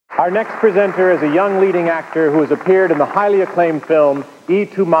Our next presenter is a young leading actor who has appeared in the highly acclaimed film Y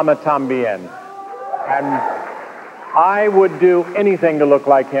Tu Mama Tambien. And I would do anything to look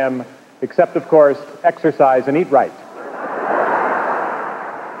like him, except, of course, exercise and eat right.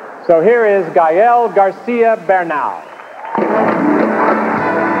 So here is Gael García Bernal.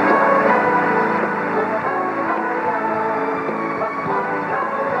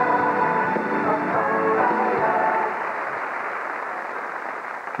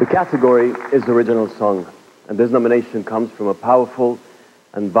 The category is original song, and this nomination comes from a powerful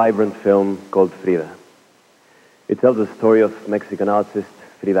and vibrant film called Frida. It tells the story of Mexican artist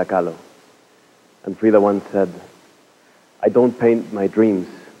Frida Kahlo. And Frida once said, "I don't paint my dreams,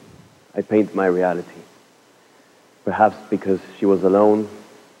 I paint my reality." Perhaps because she was alone,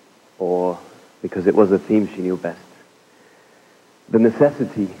 or because it was the theme she knew best. The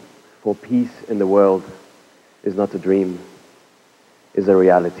necessity for peace in the world is not a dream, is a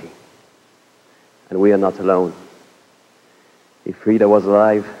reality. And we are not alone. If Frida was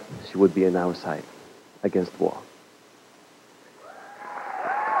alive, she would be on our side against war.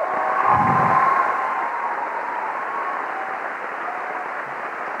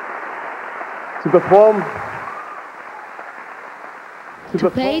 To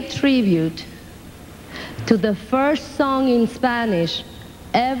pay tribute to the first song in Spanish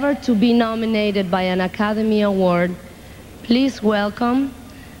ever to be nominated by an Academy Award, please welcome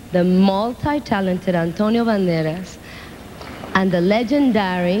the multi-talented Antonio Banderas and the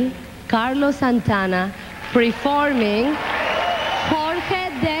legendary Carlos Santana performing Jorge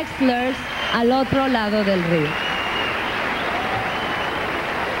Drexler's Al Otro Lado del Río.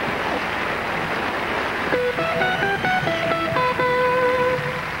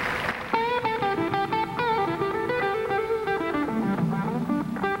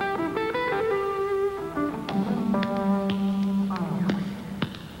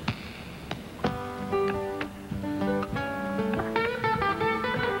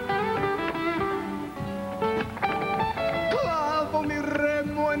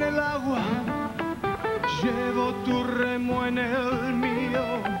 En el agua, llevo tu remo en el mío.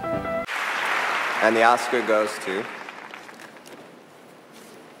 And the Oscar goes to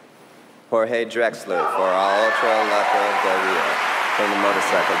Jorge Drexler for Al Otro Lado del Rio from the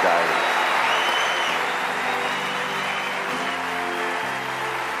Motorcycle Diaries.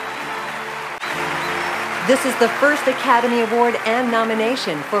 This is the first Academy Award and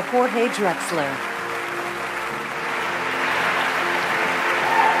nomination for Jorge Drexler.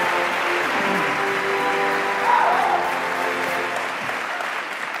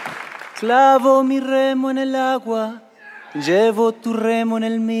 Clavo mi remo en el agua, llevo tu remo en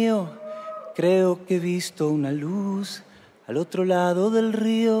el mío. Creo que he visto una luz al otro lado del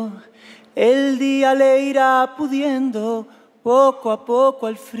río. El día le irá pudiendo poco a poco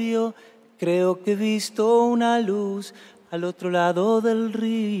al frío. Creo que he visto una luz al otro lado del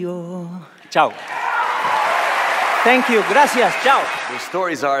río. Chao. Thank you. Gracias. Chao. Their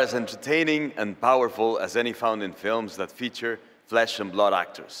stories are as entertaining and powerful as any found in films that feature flesh and blood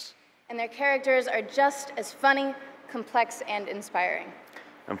actors. And their characters are just as funny, complex, and inspiring.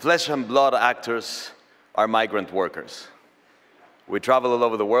 And flesh and blood actors are migrant workers. We travel all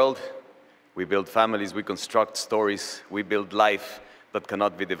over the world, we build families, we construct stories, we build life that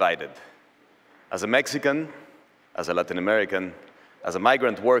cannot be divided. As a Mexican, as a Latin American, as a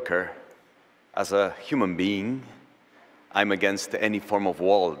migrant worker, as a human being, I'm against any form of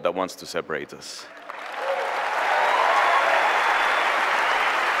wall that wants to separate us.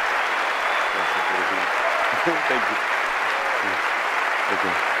 Thank you. Thank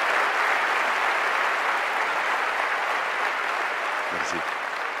you. Merci.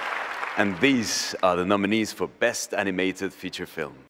 And these are the nominees for Best Animated Feature Film.